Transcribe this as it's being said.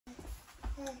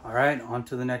All right, on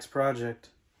to the next project.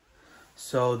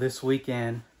 So this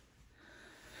weekend,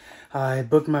 I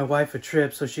booked my wife a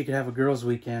trip so she could have a girls'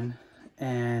 weekend.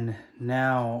 And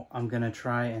now I'm going to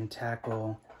try and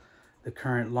tackle the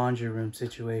current laundry room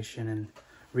situation and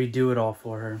redo it all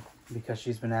for her, because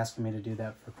she's been asking me to do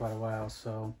that for quite a while.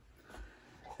 So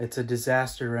it's a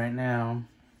disaster right now.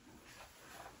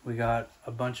 We got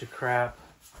a bunch of crap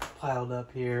piled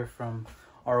up here from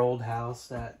our old house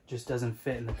that just doesn't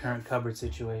fit in the current cupboard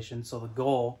situation. So the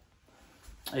goal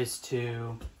is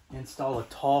to install a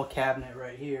tall cabinet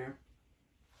right here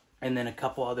and then a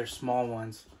couple other small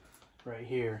ones right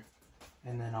here.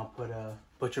 And then I'll put a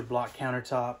butcher block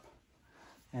countertop,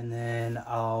 and then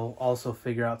I'll also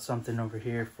figure out something over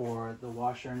here for the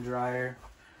washer and dryer.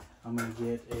 I'm gonna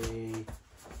get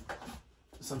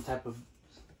some type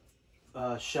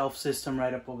of shelf system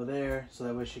right up over there, so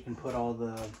that way she can put all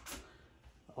the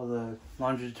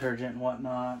laundry detergent and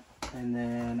whatnot. And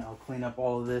then I'll clean up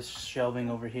all of this shelving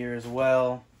over here as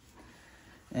well,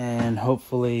 and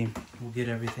hopefully we'll get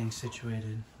everything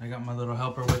situated. I got my little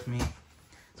helper with me.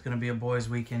 It's gonna be a boys'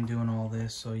 weekend doing all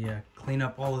this, so yeah, clean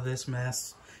up all of this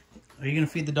mess. Are you gonna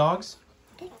feed the dogs?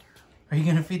 Are you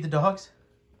gonna feed the dogs?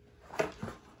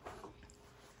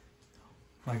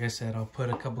 Like I said, I'll put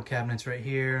a couple cabinets right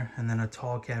here and then a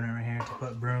tall cabinet right here to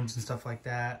put brooms and stuff like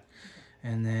that.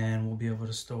 And then we'll be able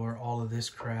to store all of this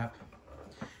crap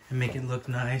and make it look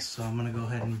nice. So I'm gonna go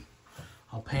ahead and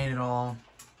I'll paint it all,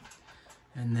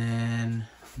 and then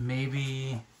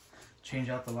maybe change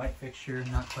out the light fixture,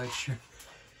 not quite sure.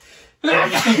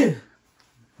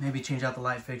 Maybe change out the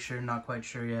light fixture, not quite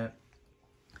sure yet.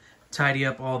 Tidy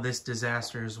up all this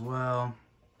disaster as well.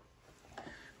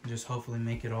 Just hopefully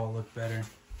make it all look better.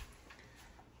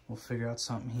 We'll figure out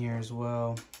something here as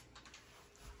well.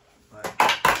 But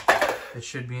it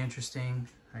should be interesting.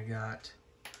 I got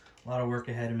a lot of work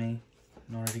ahead of me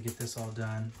in order to get this all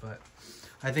done, but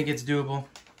I think it's doable.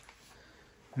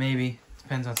 Maybe.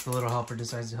 Depends on if the little helper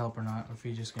decides to help or not, or if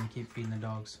you're just going to keep feeding the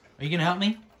dogs. Are you going to help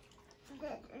me?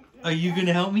 Are you going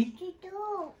to help me?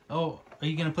 Oh, are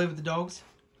you going to play with the dogs?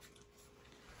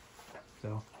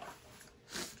 So,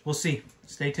 we'll see.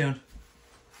 Stay tuned.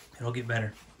 It'll get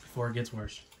better before it gets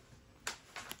worse.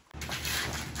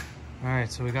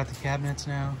 Alright, so we got the cabinets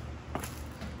now.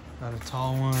 Got a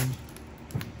tall one.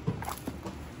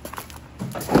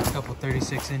 A couple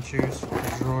 36 inchers.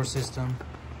 A drawer system.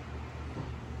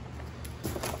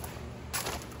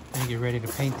 Gonna get ready to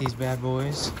paint these bad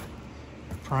boys.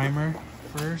 Primer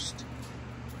first.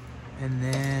 And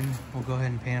then we'll go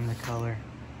ahead and paint them the color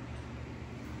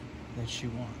that she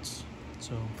wants.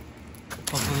 So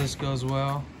hopefully this goes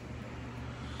well.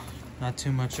 Not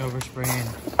too much overspraying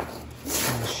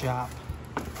in the shop.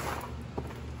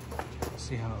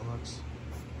 See how it looks.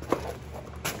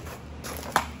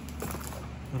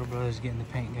 Little brother's getting the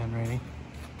paint gun ready.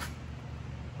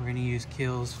 We're gonna use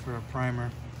Kills for a primer,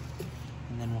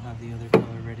 and then we'll have the other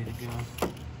color ready to go.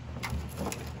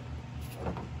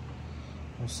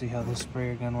 We'll see how this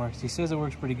sprayer gun works. He says it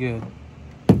works pretty good.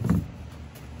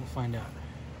 We'll find out.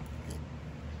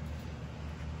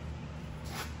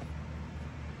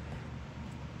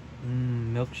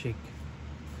 Milkshake.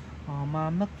 Oh, my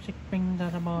milkshake bring to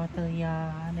the bottle,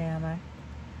 yeah, damn it.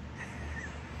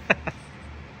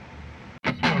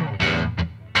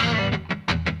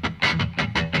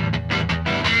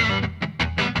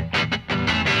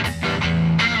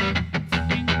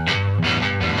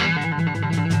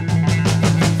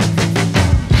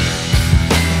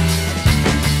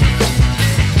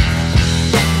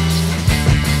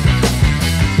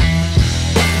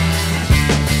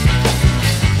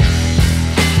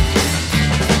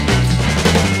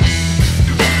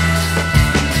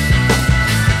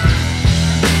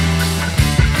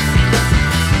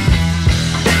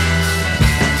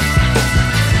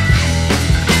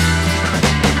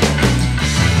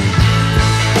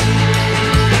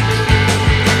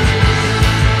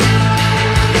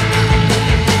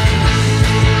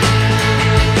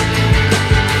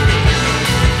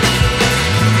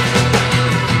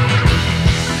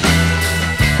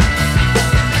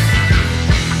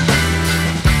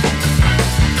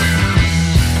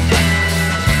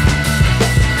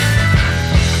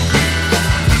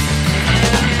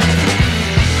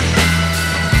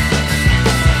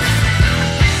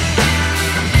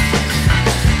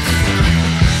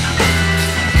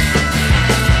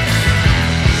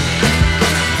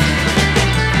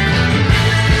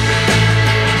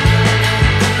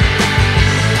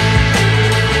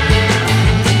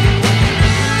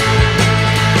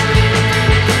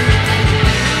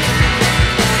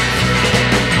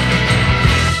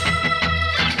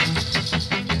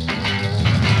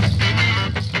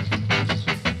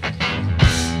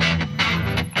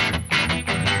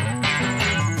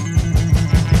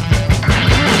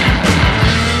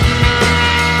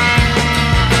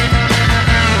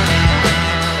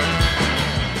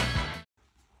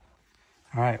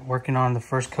 All right, working on the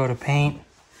first coat of paint.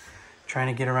 Trying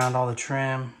to get around all the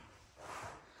trim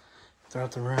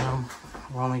throughout the room.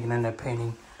 We're only gonna end up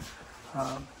painting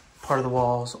part of the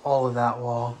walls, all of that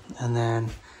wall, and then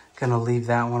gonna leave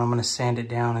that one. I'm gonna sand it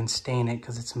down and stain it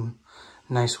because it's some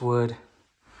nice wood.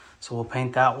 So we'll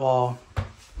paint that wall,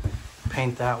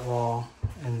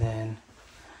 and then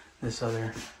this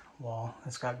other wall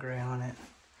that's got gray on it.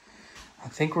 I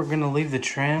think we're gonna leave the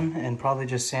trim and probably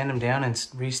just sand them down and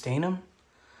restain them,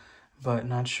 but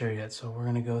not sure yet. So we're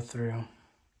gonna go through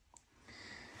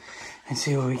and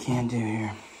see what we can do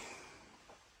here.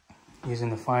 Using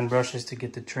the fine brushes to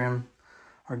get the trim,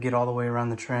 or get all the way around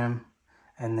the trim,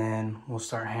 and then we'll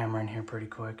start hammering here pretty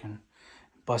quick and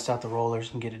bust out the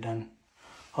rollers and get it done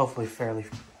hopefully fairly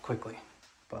quickly,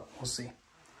 but we'll see.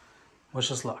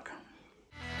 Wish us luck.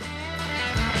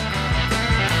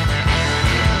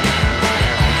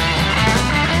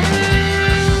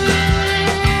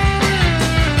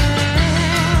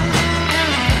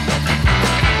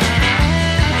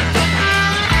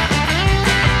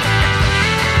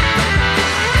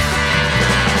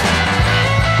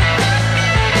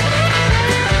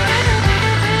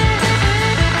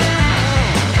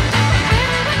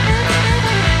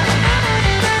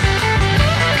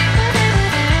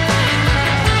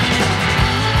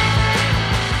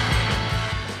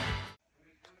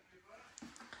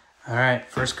 All right,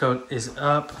 first coat is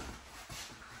up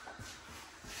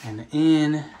and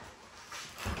in.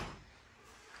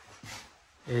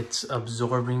 It's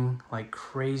absorbing like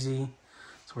crazy.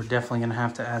 So we're definitely gonna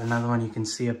have to add another one. You can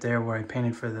see up there where I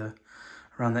painted for the,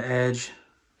 around the edge.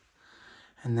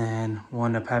 And then we'll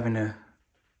end up having to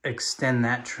extend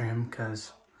that trim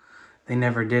because they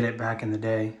never did it back in the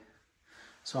day.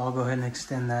 So I'll go ahead and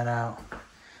extend that out.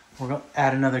 We're going to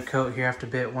add another coat here after a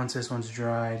bit once this one's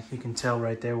dried. You can tell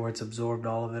right there where it's absorbed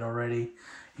all of it already.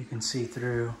 You can see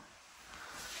through.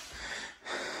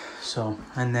 So,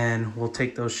 and then we'll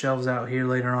take those shelves out here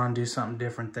later on, do something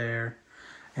different there,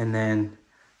 and then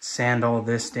sand all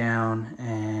this down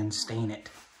and stain it.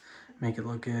 Make it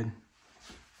look good.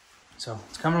 So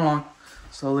it's coming along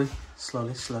slowly,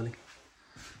 slowly, slowly.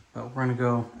 But we're going to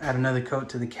go add another coat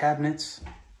to the cabinets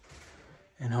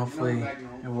and hopefully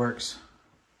it works.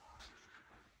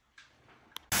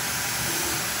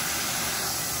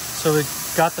 So we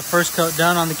got the first coat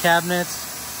done on the cabinets.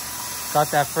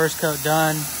 Got that first coat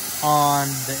done on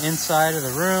the inside of the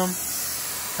room.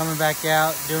 Coming back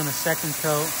out, doing a second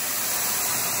coat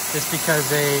just because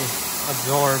they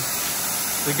absorb.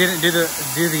 We didn't do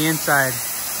the inside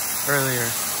earlier,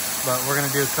 but we're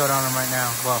gonna do a coat on them right now.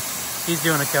 Well, he's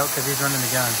doing a coat because he's running the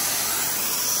gun.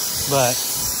 But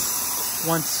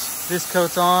once this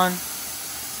coat's on,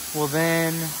 we'll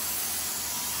then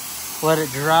let it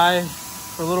dry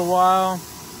for a little while.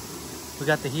 We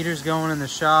got the heaters going in the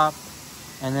shop,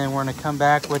 and then we're gonna come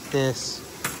back with this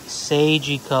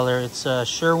sagey color. It's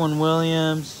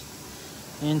Sherwin-Williams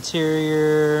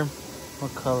interior.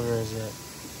 What color is it?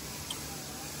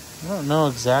 I don't know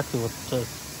exactly what the,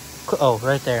 oh,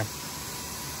 right there.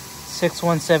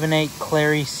 6178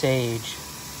 Clary Sage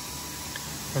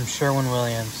from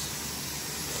Sherwin-Williams.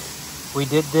 We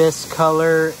did this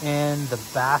color in the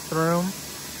bathroom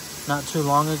not too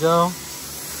long ago.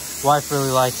 Wife really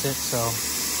likes it, so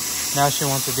now she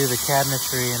wants to do the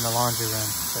cabinetry in the laundry room.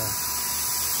 So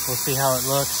we'll see how it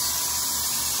looks.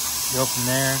 Go from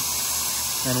there.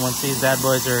 And once these bad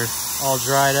boys are all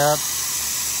dried up,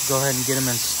 go ahead and get them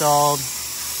installed,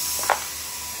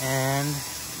 and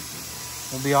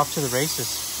we'll be off to the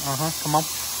races. Come on.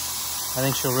 I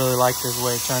think she'll really like this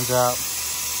way it turns out.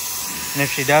 And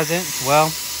if she doesn't, well,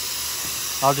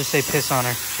 I'll just say piss on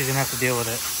her. She's gonna have to deal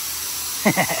with it.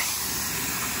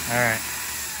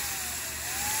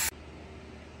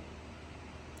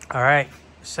 All right,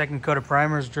 second coat of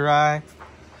primer is dry.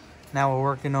 Now we're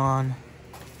working on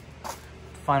the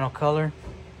final color.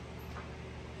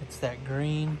 It's that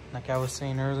green, like I was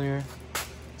saying earlier.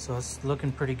 So it's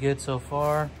looking pretty good so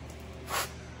far.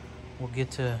 We'll get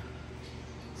to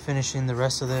finishing the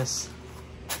rest of this,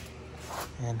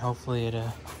 and hopefully it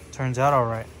turns out all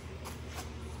right.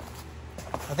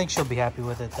 I think she'll be happy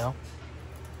with it though.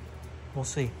 We'll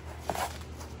see.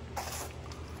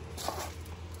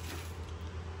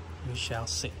 We shall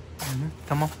see.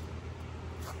 Come on.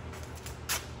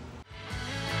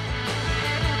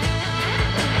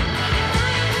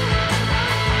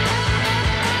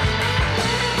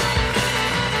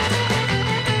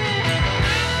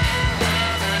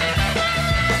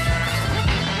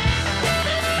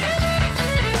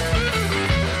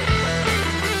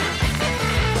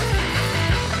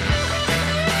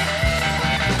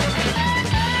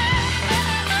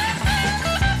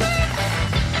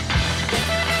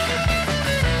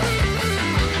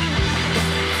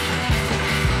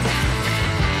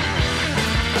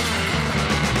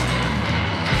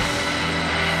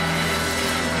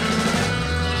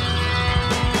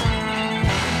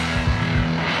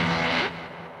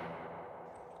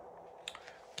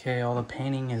 Okay, all the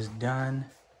painting is done.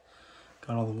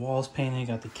 Got all the walls painted,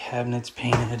 got the cabinets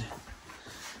painted.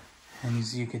 And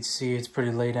as you can see, it's pretty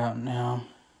laid out now.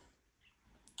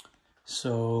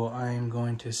 So I'm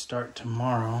going to start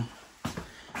tomorrow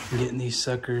getting these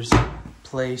suckers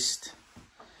placed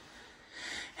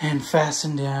and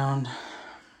fastened down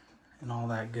and all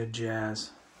that good jazz.